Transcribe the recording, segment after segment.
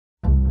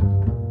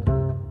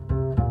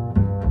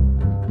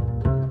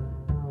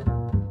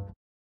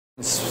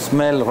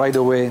smell right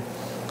away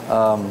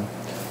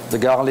the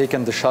garlic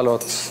and the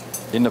shallots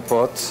in a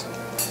pot.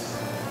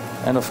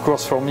 And of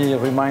course, for me, it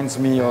reminds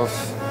me of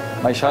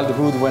my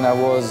childhood when I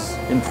was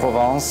in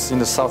Provence, in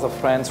the south of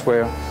France,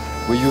 where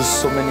we use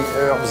so many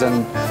herbs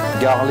and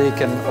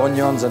garlic and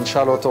onions and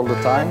shallot all the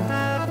time.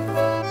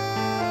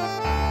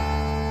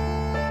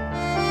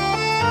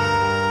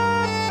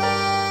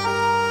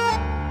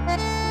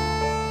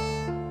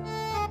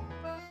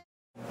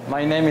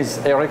 My name is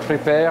Eric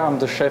Ripert. I'm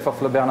the chef of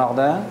Le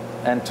Bernardin,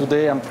 and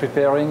today I'm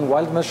preparing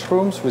wild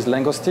mushrooms with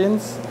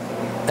langoustines.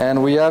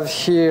 And we have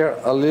here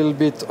a little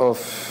bit of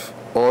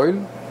oil,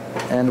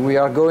 and we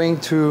are going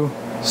to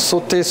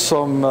saute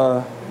some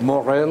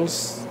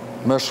morels,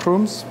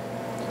 mushrooms,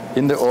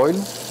 in the oil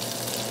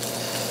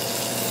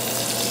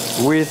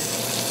with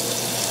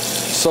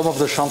some of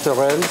the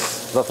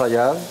chanterelles that I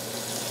have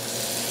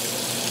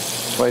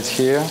right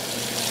here.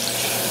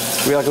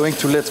 We are going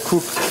to let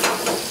cook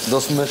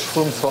those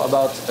mushrooms for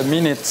about a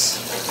minute,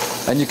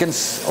 and you can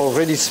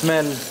already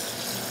smell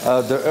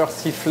the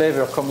earthy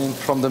flavor coming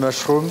from the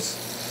mushrooms.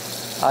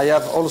 I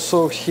have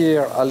also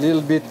here a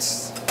little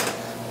bit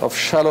of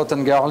shallot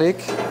and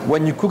garlic.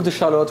 When you cook the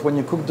shallot, when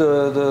you cook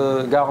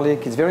the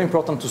garlic, it's very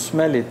important to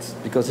smell it,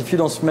 because if you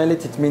don't smell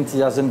it, it means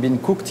it hasn't been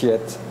cooked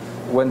yet.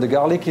 When the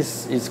garlic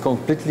is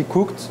completely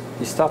cooked,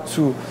 it starts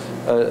to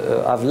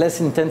have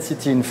less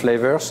intensity in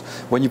flavors.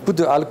 When you put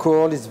the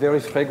alcohol, it's very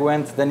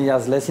fragrant, then it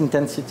has less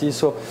intensity.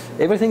 So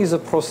everything is a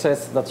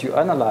process that you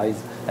analyze,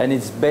 and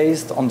it's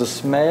based on the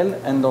smell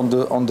and on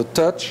the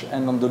touch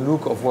and on the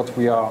look of what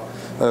we are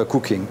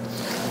cooking.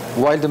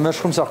 While the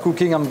mushrooms are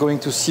cooking, I'm going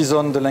to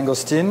season the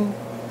langoustine,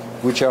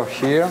 which are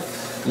here.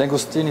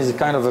 Langoustine is a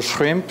kind of a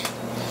shrimp,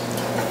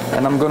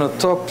 and I'm going to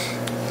top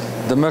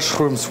the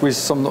mushrooms with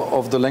some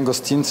of the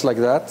langoustines like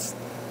that,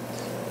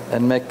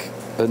 and make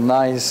a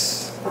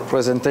nice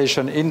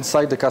presentation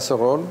inside the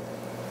casserole.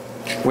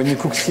 When you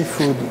cook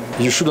seafood,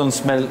 you shouldn't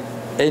smell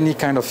any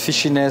kind of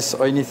fishiness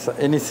or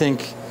anything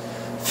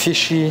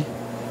fishy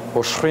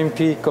or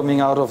shrimpy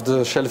coming out of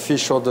the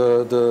shellfish or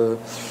the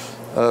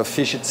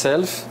fish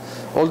itself.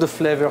 All the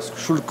flavors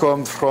should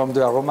come from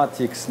the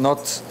aromatics,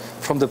 not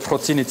from the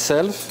protein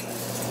itself.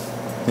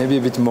 Maybe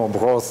a bit more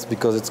broth,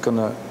 because it's going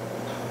to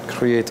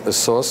create a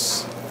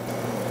sauce.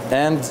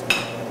 And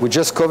we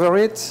just cover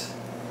it.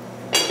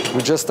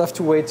 We just have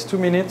to wait 2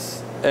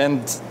 minutes, and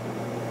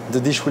the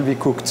dish will be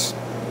cooked.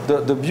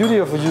 The beauty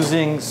of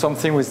using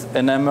something with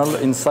enamel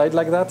inside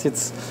like that,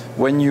 it's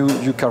when you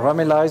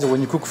caramelize or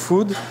when you cook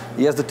food,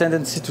 it has the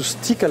tendency to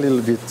stick a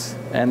little bit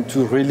and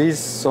to release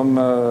some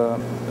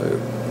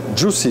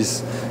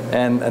juices,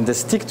 and they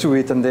stick to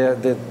it, and they're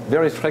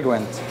very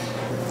fragrant.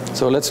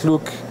 So let's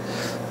look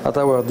at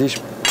our dish.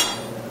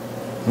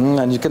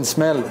 And you can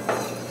smell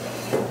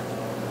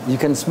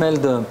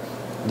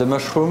the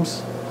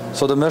mushrooms.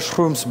 So the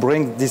mushrooms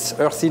bring this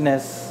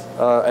earthiness,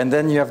 and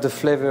then you have the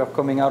flavor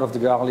coming out of the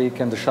garlic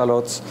and the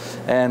shallots,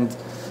 and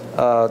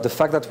the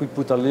fact that we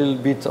put a little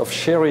bit of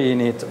sherry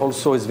in it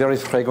also is very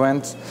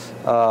fragrant.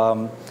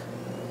 Now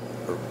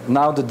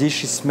the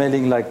dish is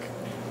smelling like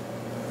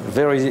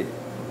very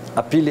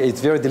appealing.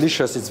 It's very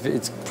delicious.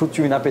 It's put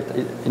you in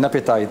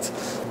appetite.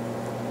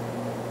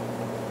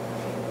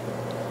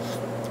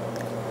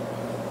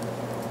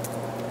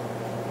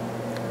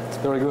 It's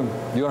very good.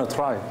 You want to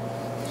try?